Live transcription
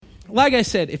like I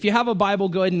said, if you have a Bible,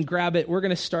 go ahead and grab it. We're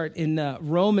going to start in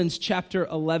Romans chapter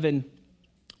 11.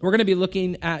 We're going to be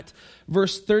looking at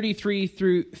verse 33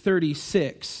 through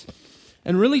 36.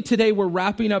 And really today we're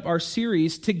wrapping up our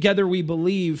series, Together We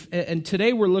Believe. And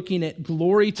today we're looking at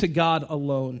glory to God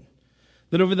alone.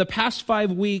 That over the past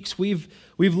 5 weeks, we've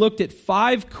looked at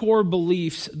 5 core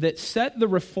beliefs that set the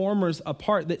reformers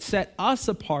apart, that set us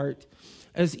apart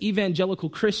as evangelical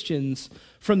Christians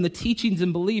from the teachings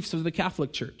and beliefs of the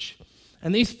Catholic Church.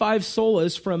 And these 5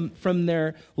 solas from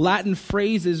their Latin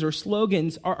phrases or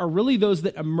slogans are really those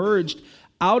that emerged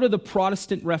out of the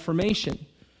Protestant Reformation.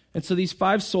 And so these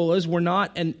 5 solas were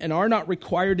not and are not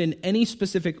required in any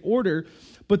specific order,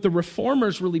 but the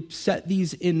reformers really set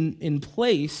these in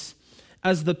place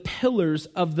as the pillars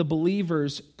of the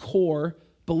believer's core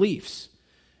beliefs.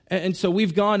 And so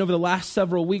we've gone, over the last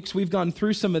several weeks, we've gone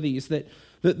through some of these. That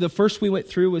the first we went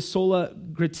through was sola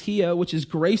gratia, which is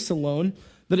grace alone,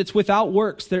 that it's without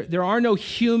works. There are no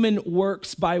human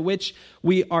works by which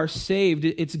we are saved.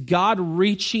 It's God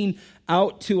reaching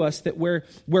out to us, that where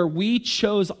we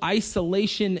chose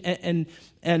isolation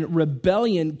and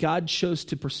rebellion, God chose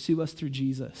to pursue us through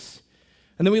Jesus.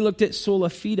 And then we looked at sola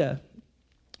fide,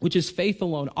 which is faith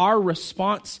alone, our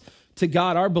response to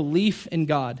God, our belief in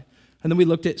God. And then we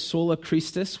looked at sola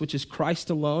Christus, which is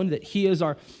Christ alone, that he is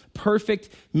our perfect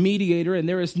mediator, and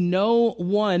there is no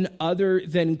one other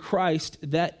than Christ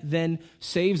that then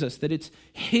saves us, that it's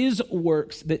his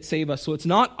works that save us. So it's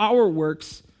not our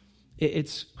works,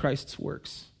 it's Christ's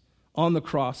works on the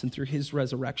cross and through his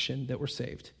resurrection that we're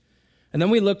saved. And then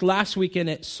we looked last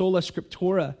weekend at sola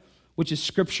scriptura, which is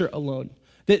scripture alone.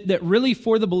 That really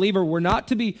for the believer, we're not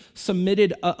to be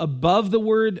submitted above the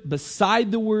word,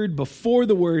 beside the word, before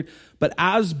the word, but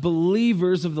as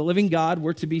believers of the living God,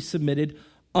 we're to be submitted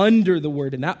under the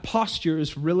word. And that posture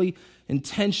is really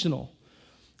intentional.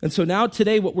 And so now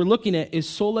today what we're looking at is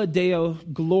sola Deo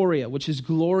Gloria, which is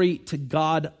glory to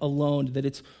God alone, that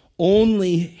it's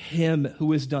only him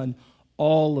who has done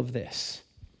all of this.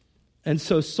 And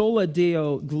so sola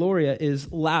Deo Gloria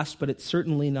is last, but it's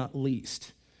certainly not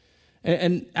least.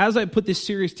 And as I put this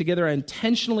series together, I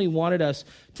intentionally wanted us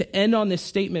to end on this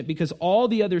statement because all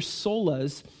the other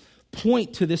solas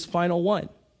point to this final one.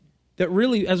 That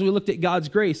really, as we looked at God's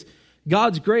grace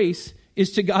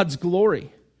is to God's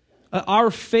glory.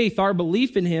 Our faith, our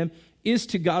belief in him is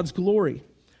to God's glory.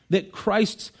 That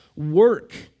Christ's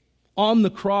work on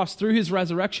the cross through his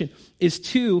resurrection is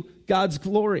to God's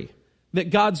glory.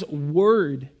 That God's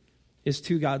word is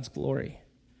to God's glory.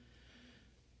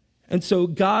 And so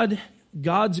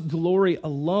God's glory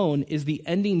alone is the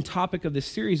ending topic of this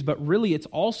series, but really it's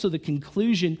also the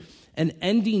conclusion and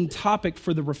ending topic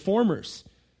for the reformers.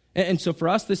 And so for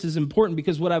us, this is important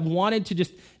because what I've wanted to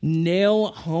just nail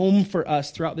home for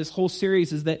us throughout this whole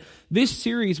series is that this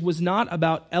series was not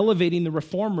about elevating the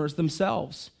reformers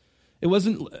themselves. It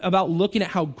wasn't about looking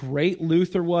at how great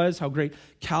Luther was, how great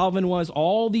Calvin was,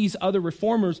 all these other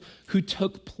reformers who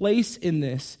took place in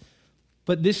this.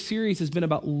 But this series has been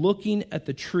about looking at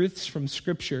the truths from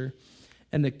Scripture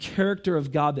and the character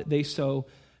of God that they so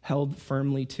held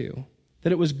firmly to.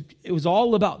 That it was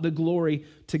all about the glory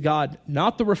to God,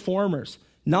 not the reformers,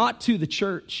 not to the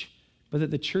church, but that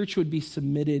the church would be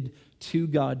submitted to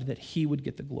God, that he would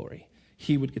get the glory,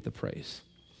 he would get the praise.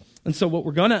 And so what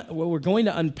we're going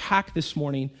to unpack this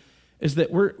morning is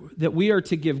that we are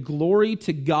to give glory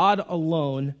to God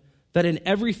alone, that in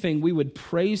everything we would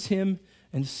praise him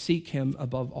and seek him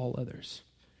above all others.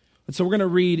 And so we're going to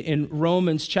read in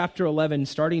Romans chapter 11,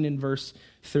 starting in verse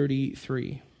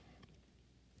 33.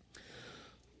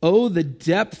 Oh, the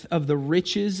depth of the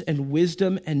riches and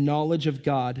wisdom and knowledge of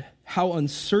God! How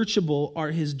unsearchable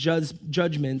are his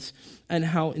judgments, and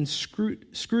how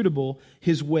inscrutable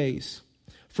his ways.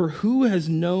 For who has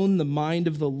known the mind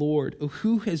of the Lord, or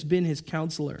who has been his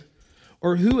counselor,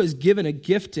 or who has given a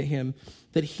gift to him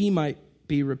that he might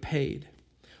be repaid?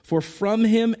 For from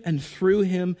him and through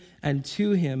him and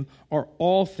to him are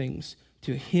all things.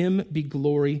 To him be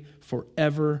glory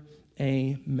forever.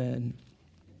 Amen.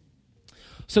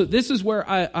 So this is where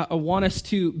I want us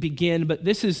to begin, but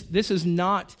this is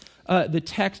not the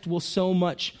text will so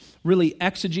much really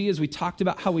exegete, as we talked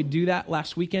about how we do that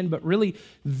last weekend, but really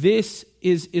this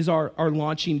is our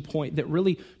launching point that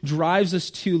really drives us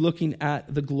to looking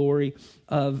at the glory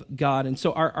of God. And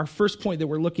so our first point that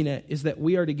we're looking at is that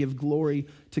we are to give glory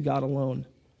to God alone.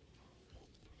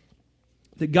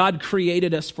 That God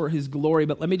created us for his glory,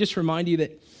 but let me just remind you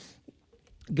that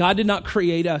God did not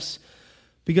create us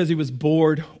because he was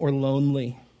bored or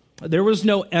lonely. There was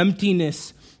no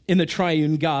emptiness in the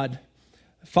triune God.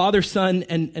 Father, Son,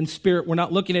 and Spirit were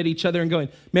not looking at each other and going,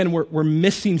 man, we're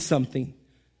missing something.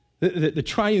 The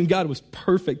triune God was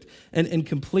perfect and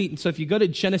complete. And so if you go to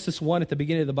Genesis 1 at the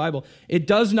beginning of the Bible, it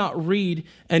does not read,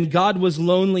 and God was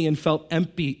lonely and felt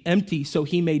empty, so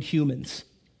he made humans.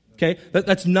 Okay?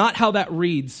 That's not how that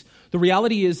reads. The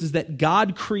reality is that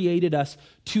God created us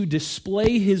to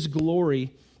display his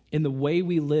glory in the way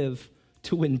we live,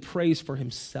 to win praise for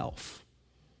himself.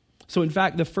 So in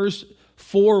fact, the first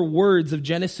 4 words of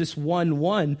Genesis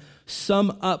 1:1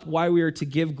 sum up why we are to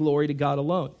give glory to God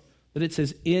alone. That it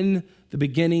says, in the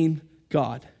beginning,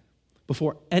 God.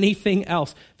 Before anything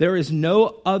else. There is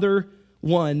no other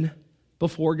one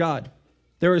before God.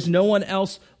 There is no one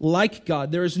else like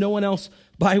God. There is no one else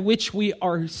by which we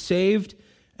are saved.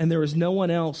 And there is no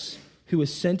one else who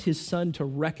has sent his son to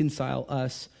reconcile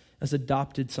us as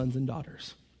adopted sons and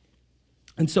daughters.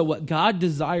 And so what God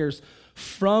desires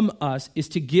from us is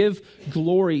to give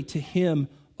glory to him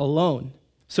alone.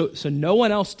 So no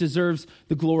one else deserves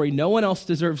the glory. No one else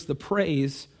deserves the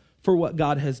praise for what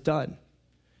God has done.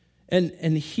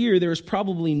 And here, there's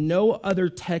probably no other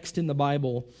text in the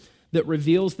Bible that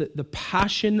reveals that the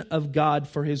passion of God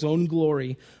for his own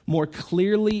glory more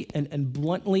clearly and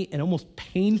bluntly and almost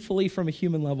painfully from a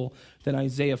human level than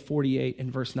Isaiah 48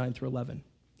 and verse 9 through 11.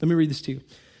 Let me read this to you.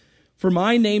 For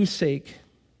my name's sake,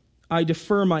 I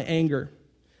defer my anger.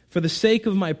 For the sake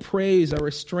of my praise, I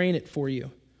restrain it for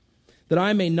you, that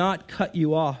I may not cut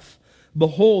you off.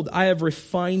 Behold, I have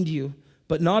refined you,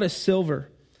 but not as silver.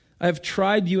 I have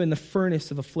tried you in the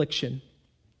furnace of affliction.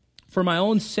 For my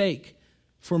own sake,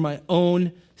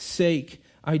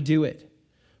 I do it.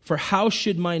 For how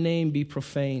should my name be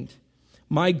profaned?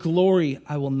 My glory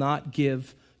I will not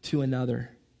give to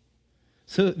another.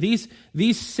 So these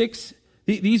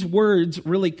words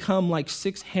really come like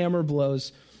 6 hammer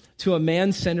blows to a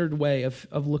man-centered way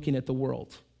of looking at the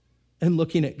world and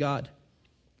looking at God.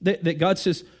 That God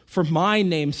says, for my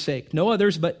name's sake, no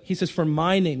others, but he says, for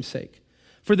my name's sake,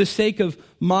 for the sake of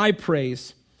my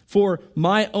praise, for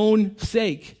my own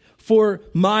sake,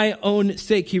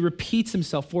 he repeats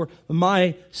himself, for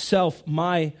myself,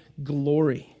 my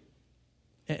glory.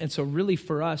 And so really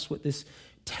for us, what this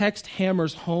text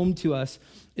hammers home to us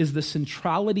is the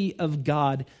centrality of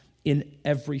God in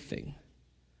everything.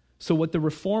 So what the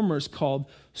Reformers called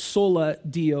sola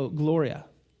Deo Gloria.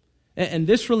 And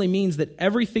this really means that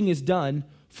everything is done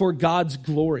for God's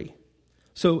glory.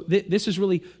 So this is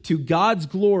really to God's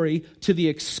glory to the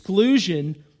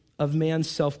exclusion of man's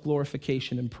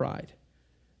self-glorification and pride.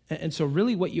 And so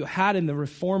really what you had in the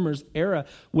Reformers' era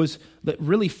was that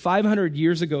really 500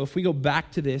 years ago, if we go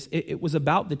back to this, it was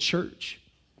about the church.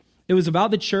 It was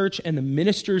about the church and the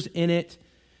ministers in it,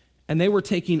 and they were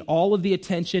taking all of the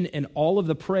attention and all of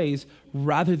the praise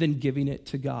rather than giving it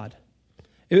to God.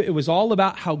 It was all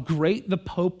about how great the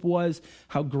Pope was,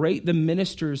 how great the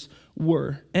ministers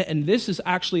were. And this is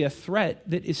actually a threat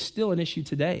that is still an issue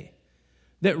today.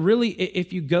 That really,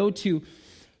 if you go to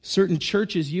certain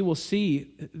churches, you will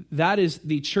see that is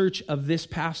the church of this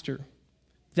pastor.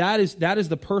 That is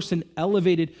the person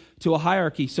elevated to a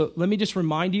hierarchy. So let me just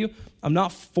remind you, I'm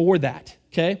not for that,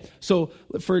 okay? So,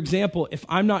 for example, if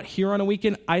I'm not here on a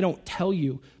weekend, I don't tell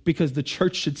you because the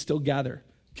church should still gather,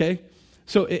 okay?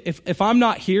 So if I'm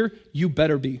not here, you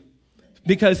better be,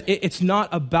 because it's not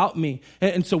about me.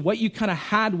 And so what you kind of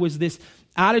had was this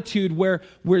attitude where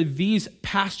these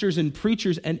pastors and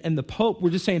preachers and the Pope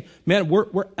were just saying, man,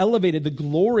 we're elevated. The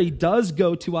glory does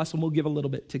go to us, and we'll give a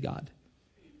little bit to God.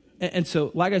 And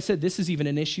so, like I said, this is even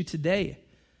an issue today.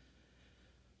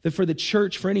 That for the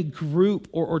church, for any group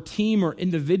or team or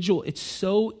individual, it's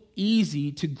so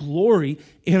easy to glory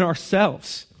in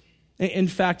ourselves. In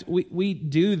fact, we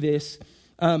do this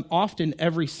often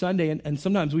every Sunday, and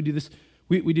sometimes we do this.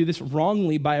 We do this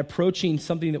wrongly by approaching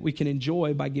something that we can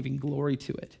enjoy by giving glory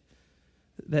to it.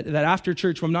 That after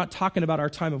church, I'm not talking about our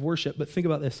time of worship, but think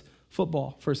about this,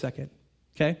 football for a second,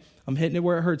 okay? I'm hitting it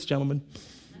where it hurts, gentlemen.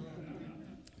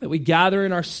 That we gather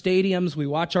in our stadiums, we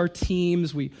watch our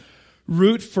teams, we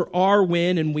root for our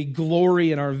win, and we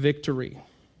glory in our victory.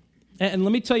 And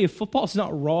let me tell you, football's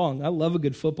not wrong. I love a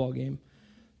good football game.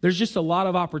 There's just a lot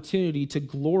of opportunity to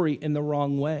glory in the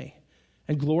wrong way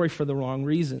and glory for the wrong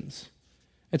reasons.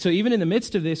 And so even in the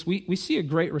midst of this, we see a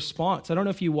great response. I don't know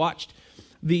if you watched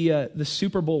the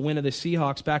Super Bowl win of the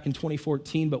Seahawks back in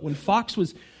 2014, but when Fox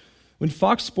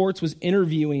Sports was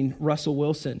interviewing Russell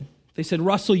Wilson, they said,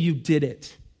 Russell, you did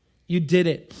it. You did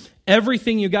it.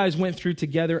 Everything you guys went through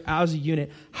together as a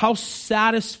unit, how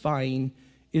satisfying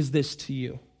is this to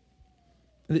you?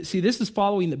 See, this is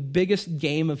following the biggest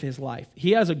game of his life.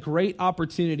 He has a great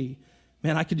opportunity.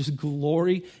 Man, I could just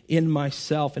glory in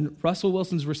myself. And Russell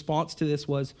Wilson's response to this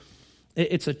was,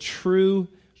 it's a true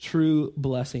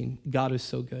blessing. God is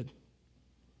so good.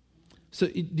 So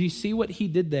do you see what he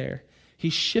did there? He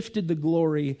shifted the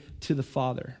glory to the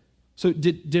Father. So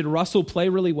did Russell play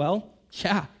really well?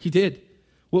 Yeah, he did.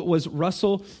 Was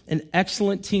Russell an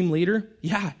excellent team leader?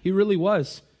 Yeah, he really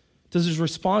was. Does his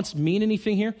response mean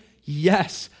anything here?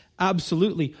 Yes,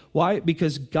 absolutely. Why?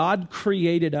 Because God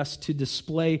created us to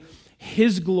display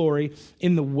his glory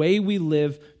in the way we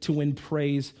live to win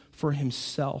praise for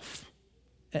himself.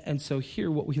 And so here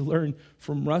what we learn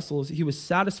from Russell is he was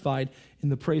satisfied in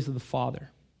the praise of the Father.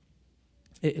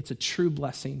 It's a true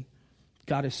blessing.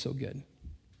 God is so good.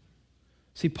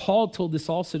 See, Paul told this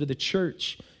also to the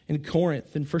church in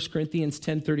Corinth in 1 Corinthians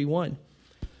 10:31.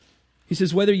 He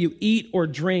says, whether you eat or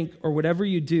drink or whatever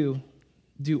you do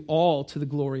all to the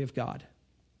glory of God.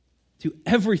 Do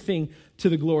everything to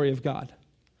the glory of God.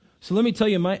 So let me tell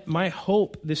you, my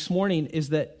hope this morning is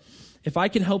that if I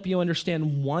can help you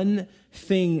understand one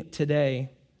thing today,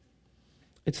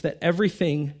 it's that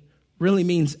everything really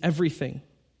means everything.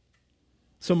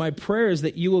 So my prayer is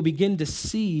that you will begin to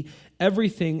see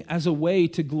everything as a way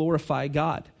to glorify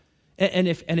God. And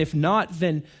if not,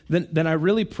 then I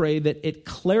really pray that it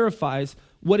clarifies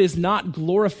what is not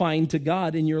glorifying to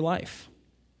God in your life.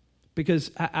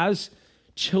 Because as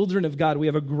children of God, we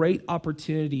have a great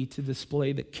opportunity to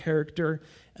display the character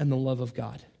and the love of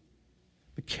God.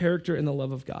 The character and the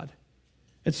love of God.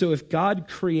 And so if God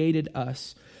created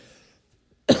us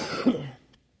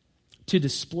to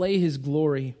display his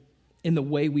glory in the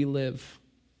way we live,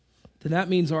 then that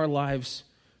means our lives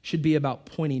should be about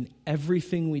pointing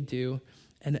everything we do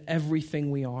and everything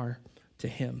we are to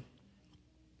him.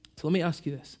 So let me ask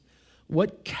you this.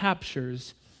 What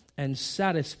captures and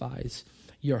satisfies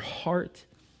your heart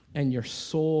and your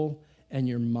soul and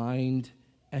your mind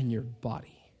and your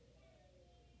body?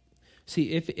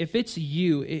 See, if it's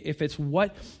you, if it's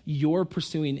what you're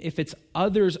pursuing, if it's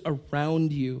others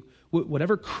around you,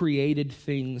 whatever created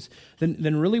things,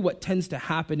 then really what tends to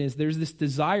happen is there's this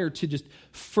desire to just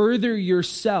further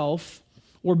yourself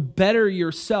or better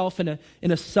yourself in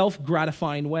a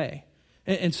self-gratifying way.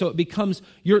 And so it becomes,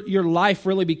 your life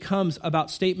really becomes about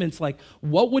statements like,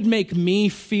 what would make me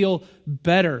feel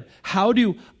better? How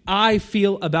do I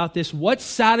feel about this? What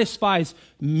satisfies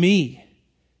me?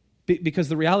 Because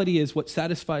the reality is what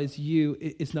satisfies you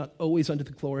is not always under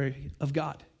the glory of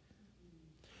God.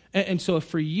 And so if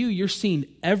for you, you're seeing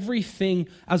everything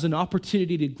as an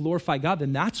opportunity to glorify God,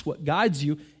 then that's what guides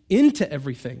you into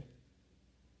everything.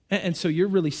 And so you're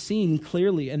really seeing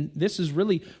clearly, and this is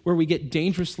really where we get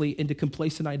dangerously into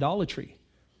complacent idolatry,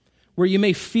 where you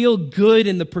may feel good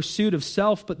in the pursuit of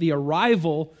self, but the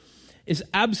arrival is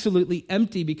absolutely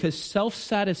empty because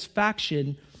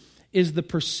self-satisfaction is the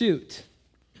pursuit.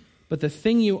 But the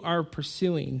thing you are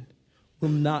pursuing will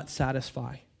not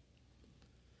satisfy.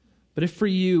 But if for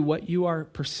you, what you are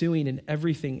pursuing in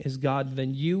everything is God,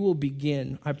 then you will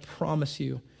begin, I promise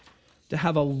you, to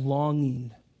have a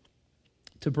longing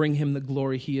to bring him the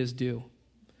glory he is due.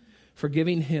 For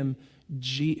giving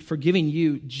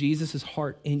you Jesus'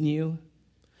 heart in you,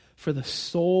 for the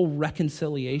soul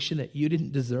reconciliation that you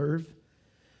didn't deserve,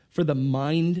 for the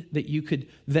mind that you could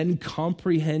then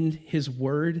comprehend his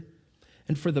word,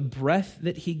 and for the breath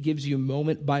that he gives you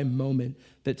moment by moment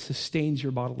that sustains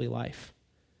your bodily life.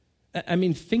 I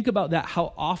mean, think about that,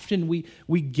 how often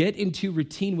we get into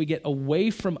routine, we get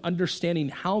away from understanding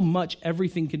how much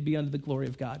everything can be under the glory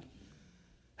of God.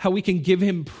 How we can give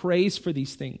him praise for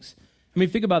these things. I mean,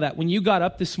 think about that. When you got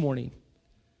up this morning,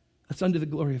 that's under the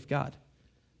glory of God.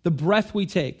 The breath we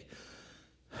take,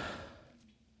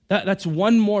 that's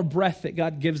one more breath that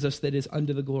God gives us that is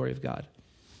under the glory of God.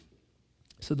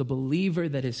 So the believer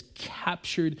that is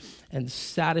captured and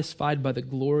satisfied by the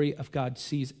glory of God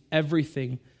sees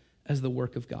everything as the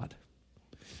work of God.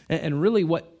 And really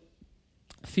what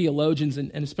theologians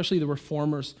and especially the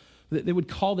reformers, they would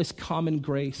call this common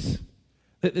grace.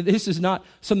 This is not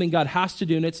something God has to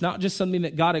do, and it's not just something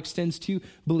that God extends to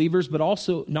believers, but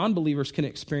also non-believers can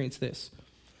experience this.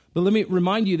 But let me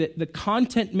remind you that the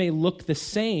content may look the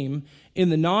same in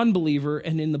the non-believer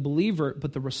and in the believer,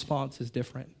 but the response is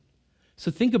different. So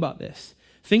think about this.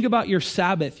 Think about your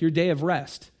Sabbath, your day of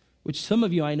rest, which some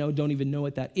of you I know don't even know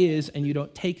what that is, and you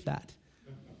don't take that.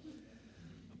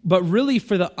 But really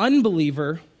for the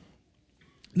unbeliever,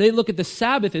 they look at the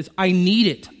Sabbath as, I need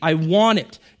it, I want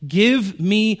it. Give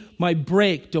me my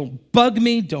break. Don't bug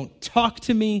me, don't talk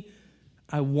to me.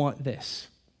 I want this.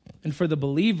 And for the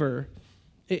believer,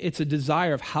 it's a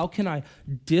desire of how can I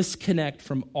disconnect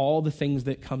from all the things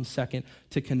that come second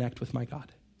to connect with my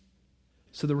God.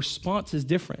 So the response is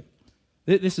different.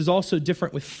 This is also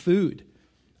different with food.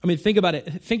 I mean, think about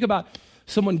it. Think about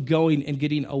someone going and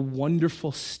getting a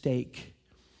wonderful steak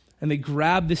and they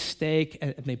grab the steak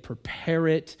and they prepare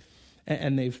it,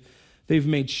 and they've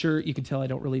made sure, you can tell I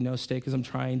don't really know steak because I'm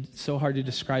trying so hard to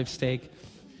describe steak.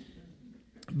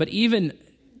 But even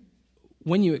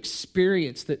when you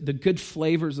experience the good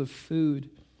flavors of food,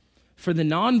 for the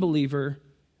non-believer,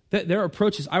 their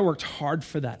approach is, I worked hard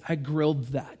for that. I grilled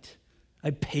that. I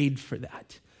paid for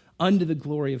that unto the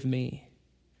glory of me.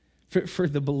 For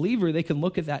the believer, they can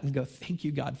look at that and go, thank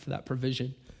you, God, for that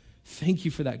provision. Thank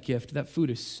you for that gift. That food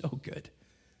is so good.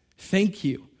 Thank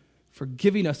you for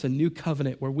giving us a new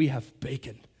covenant where we have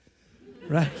bacon,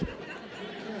 right?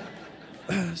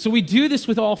 So we do this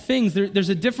with all things. There's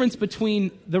a difference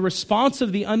between the response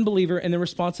of the unbeliever and the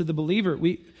response of the believer.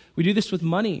 We do this with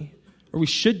money, or we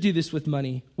should do this with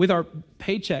money, with our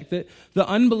paycheck. The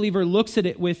unbeliever looks at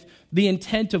it with the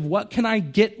intent of, what can I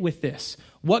get with this?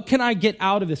 What can I get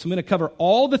out of this? I'm going to cover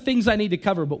all the things I need to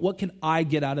cover, but what can I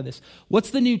get out of this? What's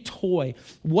the new toy?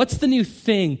 What's the new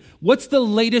thing? What's the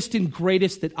latest and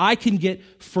greatest that I can get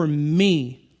for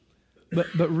me?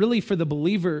 But really, for the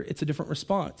believer, it's a different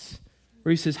response, where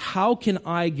he says, how can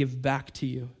I give back to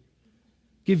you?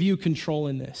 Give you control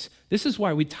in this. This is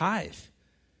why we tithe.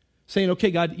 Saying,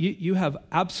 okay, God, you have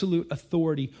absolute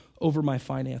authority over my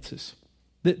finances.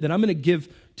 That I'm going to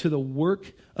give to the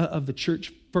work of the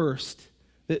church first.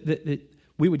 That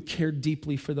we would care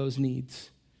deeply for those needs.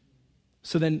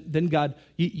 So then God,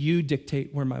 you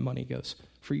dictate where my money goes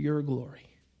for your glory.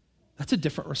 That's a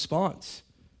different response.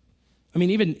 I mean,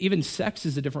 even sex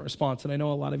is a different response. And I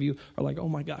know a lot of you are like, oh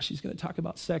my gosh, he's going to talk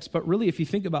about sex. But really, if you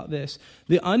think about this,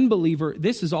 the unbeliever,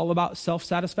 this is all about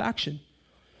self-satisfaction.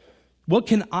 What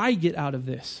can I get out of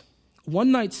this?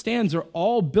 One-night stands are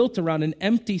all built around an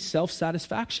empty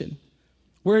self-satisfaction.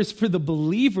 Whereas for the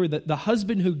believer, the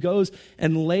husband who goes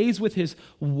and lays with his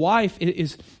wife,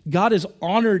 God is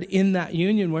honored in that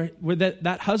union, where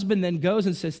that husband then goes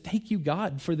and says, thank you,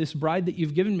 God, for this bride that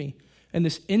you've given me and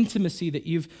this intimacy that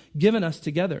you've given us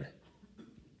together.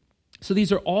 So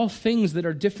these are all things that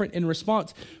are different in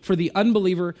response for the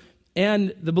unbeliever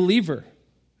and the believer.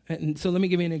 And so let me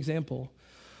give you an example.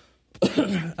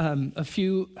 About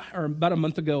a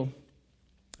month ago,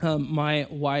 my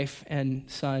wife and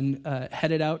son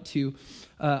headed out to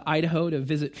Idaho to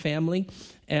visit family.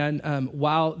 And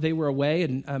while they were away,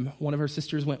 and one of her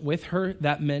sisters went with her,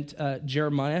 that meant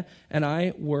Jeremiah and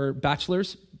I were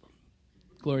bachelors.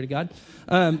 Glory to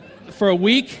God. For a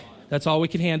week. That's all we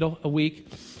could handle, a week.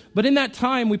 But in that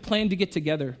time, we planned to get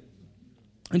together.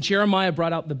 And Jeremiah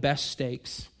brought out the best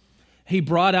steaks. He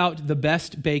brought out the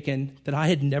best bacon that I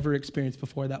had never experienced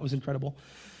before. That was incredible.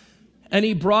 And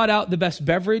he brought out the best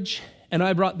beverage, and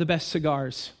I brought the best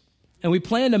cigars. And we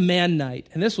planned a man night,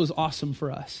 and this was awesome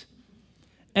for us.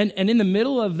 And in the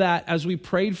middle of that, as we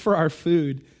prayed for our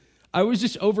food, I was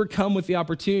just overcome with the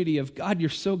opportunity of, God, you're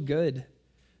so good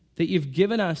that you've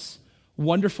given us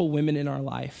wonderful women in our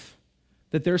life,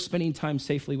 that they're spending time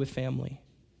safely with family.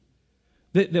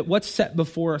 That what's set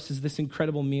before us is this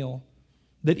incredible meal.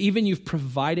 That even you've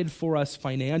provided for us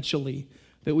financially,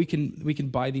 that we can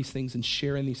buy these things and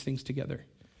share in these things together.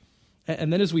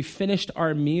 And then as we finished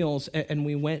our meals and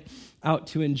we went out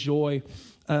to enjoy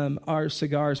our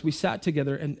cigars, we sat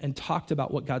together and talked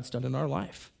about what God's done in our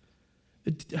life.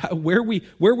 Where we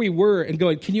were, and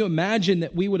going, can you imagine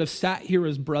that we would have sat here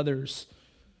as brothers,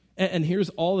 and here's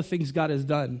all the things God has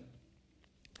done.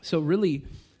 So really,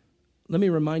 let me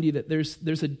remind you that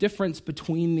there's a difference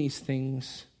between these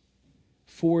things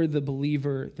for the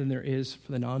believer than there is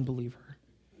for the non-believer.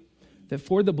 That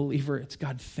for the believer, it's,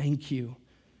 God, thank you.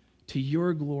 To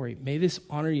your glory, may this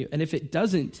honor you. And if it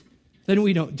doesn't, then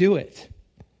we don't do it.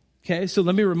 Okay, so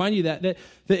let me remind you that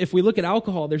if we look at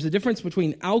alcohol, there's a difference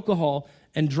between alcohol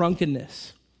and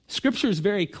drunkenness. Scripture is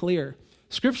very clear.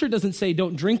 Scripture doesn't say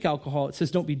don't drink alcohol. It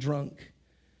says don't be drunk.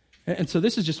 And so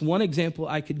this is just one example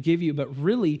I could give you. But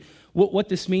really, what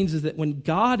this means is that when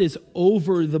God is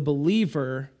over the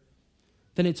believer,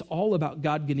 then it's all about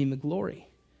God getting the glory.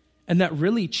 And that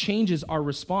really changes our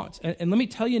response. And let me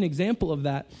tell you an example of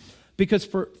that. Because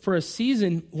for a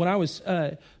season, when I was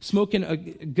smoking a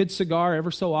good cigar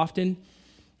ever so often,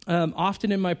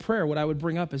 often in my prayer, what I would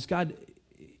bring up is, God,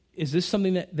 is this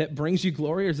something that brings you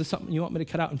glory, or is this something you want me to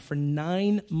cut out? And for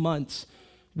 9 months,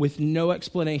 with no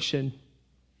explanation,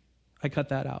 I cut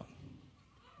that out.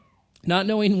 Not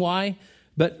knowing why,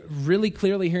 but really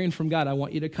clearly hearing from God, I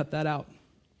want you to cut that out.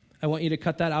 I want you to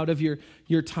cut that out of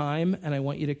your time, and I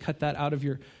want you to cut that out of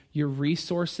your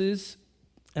resources.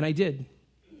 And I did.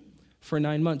 For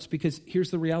 9 months, because here's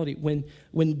the reality.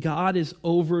 When God is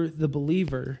over the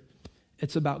believer,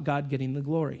 it's about God getting the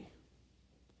glory.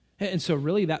 And so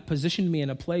really that positioned me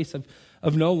in a place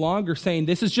of no longer saying,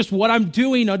 this is just what I'm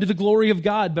doing under the glory of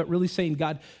God, but really saying,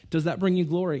 God, does that bring you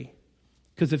glory?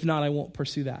 Because if not, I won't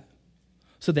pursue that.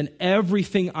 So then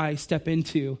everything I step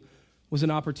into was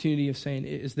an opportunity of saying,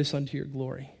 is this unto your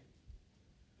glory?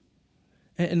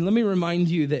 And let me remind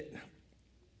you that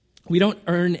we don't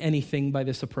earn anything by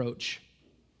this approach.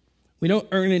 We don't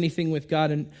earn anything with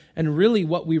God. And really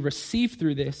what we receive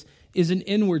through this is an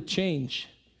inward change.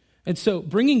 And so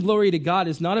bringing glory to God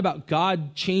is not about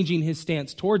God changing his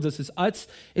stance towards us.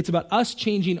 It's about us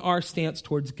changing our stance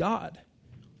towards God.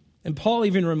 And Paul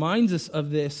even reminds us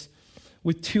of this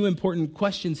with two important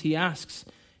questions he asks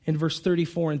in verse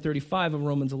 34 and 35 of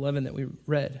Romans 11 that we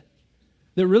read.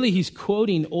 That really he's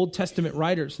quoting Old Testament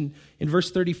writers. And in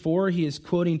verse 34, he is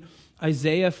quoting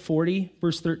Isaiah 40,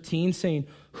 verse 13, saying,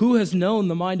 who has known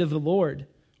the mind of the Lord,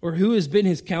 or who has been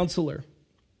his counselor?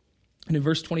 And in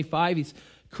verse 25, he's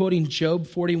quoting Job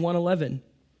 41:11,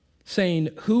 saying,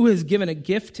 who has given a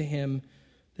gift to him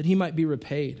that he might be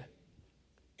repaid?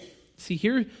 See,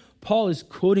 here Paul is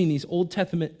quoting these Old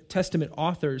Testament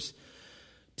authors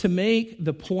to make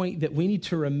the point that we need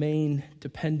to remain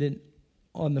dependent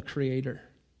on the Creator.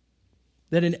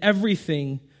 That in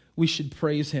everything we should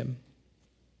praise him.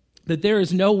 That there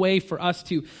is no way for us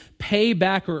to pay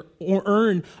back or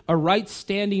earn a right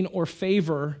standing or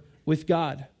favor with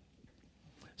God.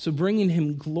 So bringing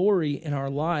him glory in our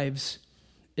lives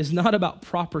is not about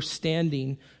proper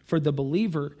standing for the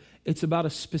believer. It's about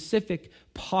a specific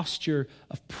posture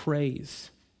of praise.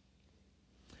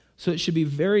 So it should be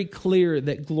very clear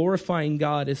that glorifying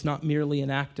God is not merely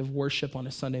an act of worship on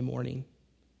a Sunday morning.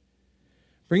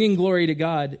 Bringing glory to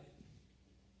God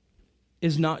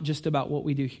is not just about what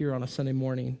we do here on a Sunday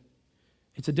morning.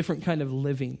 It's a different kind of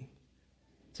living.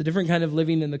 It's a different kind of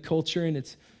living in the culture, and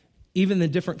it's even the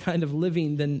different kind of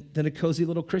living than a cozy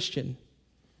little Christian.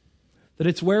 That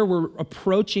it's where we're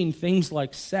approaching things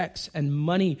like sex and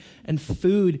money and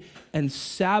food and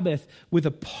Sabbath with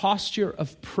a posture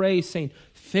of praise, saying,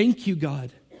 thank you,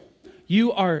 God.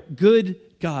 You are good,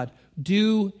 God.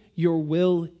 Do your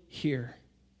will here.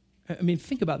 I mean,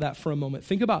 think about that for a moment.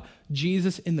 Think about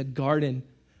Jesus in the garden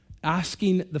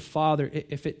asking the Father,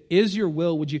 if it is your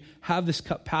will, would you have this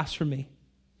cup pass from me?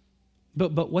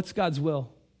 But what's God's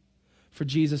will? For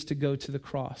Jesus to go to the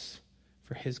cross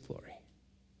for his glory,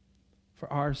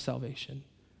 for our salvation,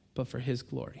 but for his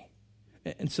glory.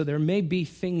 And so there may be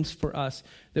things for us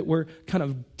that we're kind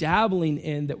of dabbling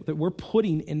in, that we're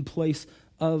putting in place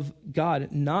of God,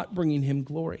 not bringing him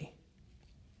glory.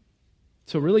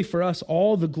 So really for us,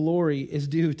 all the glory is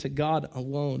due to God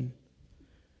alone.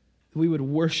 We would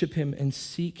worship him and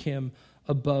seek him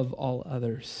above all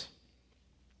others.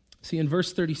 See, in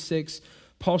verse 36,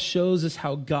 Paul shows us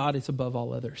how God is above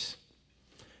all others.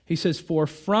 He says, for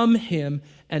from him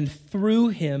and through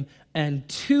him and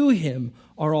to him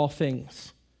are all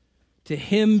things. To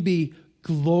him be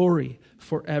glory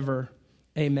forever.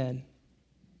 Amen.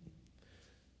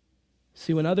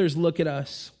 See, when others look at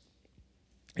us,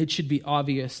 it should be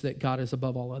obvious that God is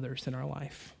above all others in our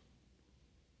life.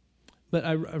 But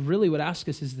I really would ask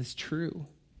us, is this true?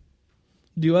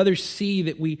 Do others see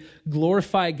that we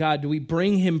glorify God? Do we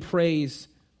bring him praise?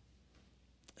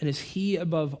 And is he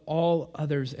above all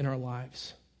others in our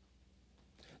lives?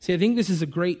 See, I think this is a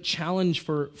great challenge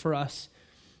for us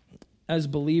as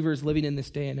believers living in this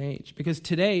day and age. Because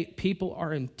today, people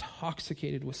are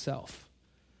intoxicated with self.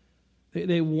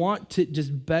 They want to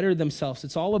just better themselves.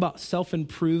 It's all about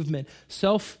self-improvement,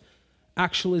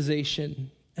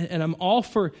 self-actualization. And I'm all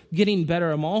for getting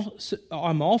better. I'm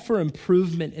all for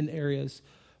improvement in areas.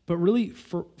 But really,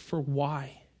 for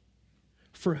why?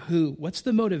 For who? What's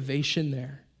the motivation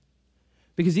there?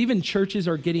 Because even churches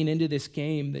are getting into this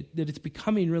game that it's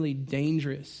becoming really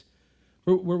dangerous,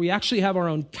 where we actually have our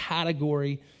own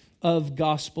category of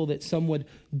gospel that some would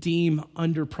deem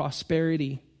under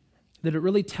prosperity, that it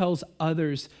really tells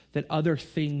others that other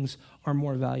things are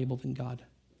more valuable than God.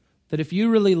 That if you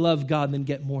really love God, then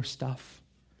get more stuff.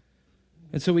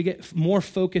 And so we get more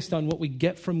focused on what we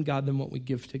get from God than what we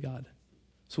give to God.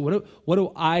 So what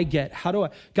do I get? How do I?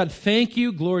 God, thank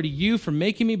you, glory to you for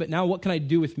making me, but now what can I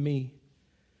do with me?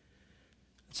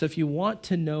 So if you want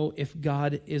to know if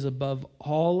God is above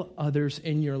all others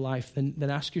in your life, then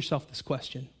ask yourself this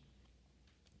question.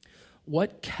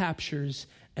 What captures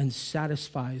and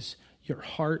satisfies your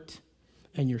heart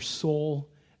and your soul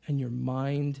and your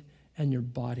mind and your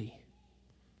body?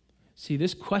 See,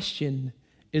 this question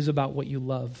is about what you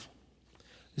love.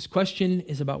 This question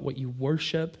is about what you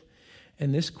worship.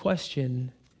 And this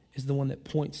question is the one that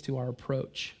points to our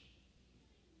approach.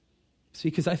 See,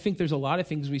 because I think there's a lot of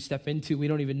things we step into we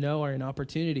don't even know are an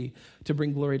opportunity to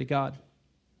bring glory to God.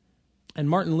 And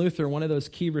Martin Luther, one of those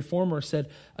key reformers, said,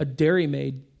 a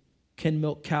dairymaid can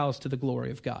milk cows to the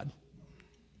glory of God.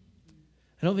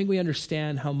 I don't think we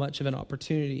understand how much of an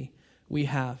opportunity we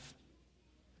have.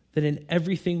 That in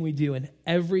everything we do and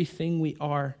everything we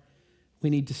are,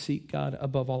 we need to seek God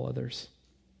above all others.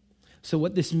 So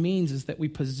what this means is that we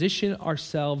position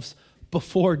ourselves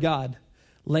before God,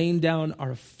 laying down our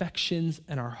affections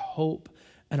and our hope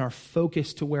and our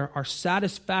focus to where our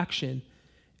satisfaction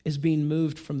is being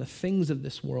moved from the things of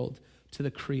this world to the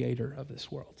creator of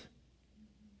this world.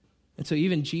 And so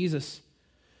even Jesus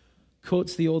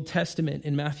quotes the Old Testament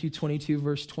in Matthew 22,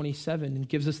 verse 27, and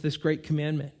gives us this great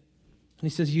commandment. And he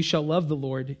says, you shall love the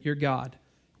Lord your God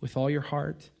with all your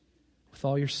heart, with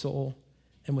all your soul,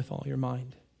 and with all your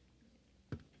mind.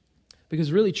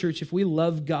 Because really, church, if we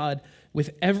love God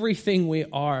with everything we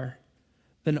are,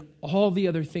 then all the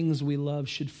other things we love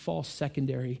should fall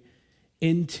secondary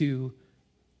into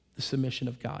the submission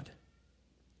of God.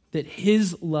 That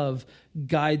his love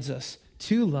guides us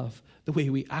to love the way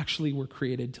we actually were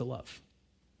created to love.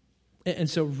 And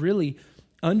so really,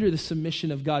 under the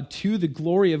submission of God to the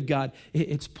glory of God,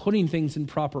 it's putting things in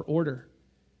proper order.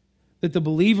 That the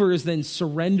believer is then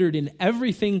surrendered in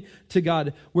everything to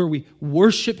God, where we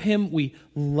worship him, we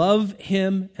love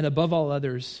him, and above all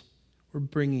others, we're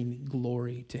bringing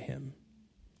glory to him,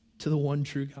 to the one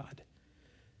true God.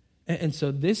 And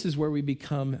so this is where we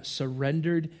become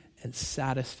surrendered and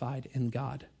satisfied in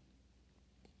God.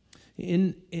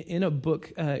 In a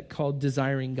book called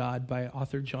Desiring God by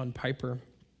author John Piper,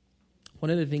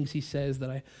 one of the things he says that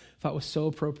I thought was so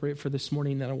appropriate for this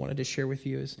morning that I wanted to share with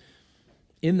you is,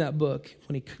 in that book,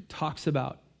 when he talks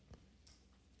about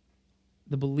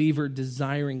the believer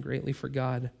desiring greatly for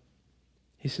God,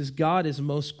 he says, God is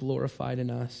most glorified in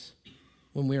us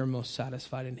when we are most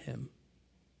satisfied in him.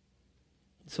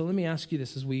 So let me ask you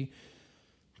this as we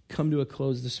come to a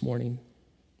close this morning.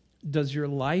 Does your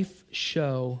life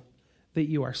show that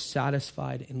you are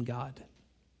satisfied in God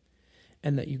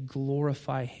and that you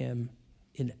glorify him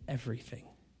in everything?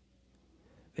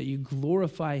 That you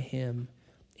glorify him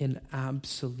in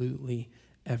absolutely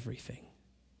everything.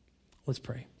 Let's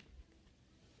pray.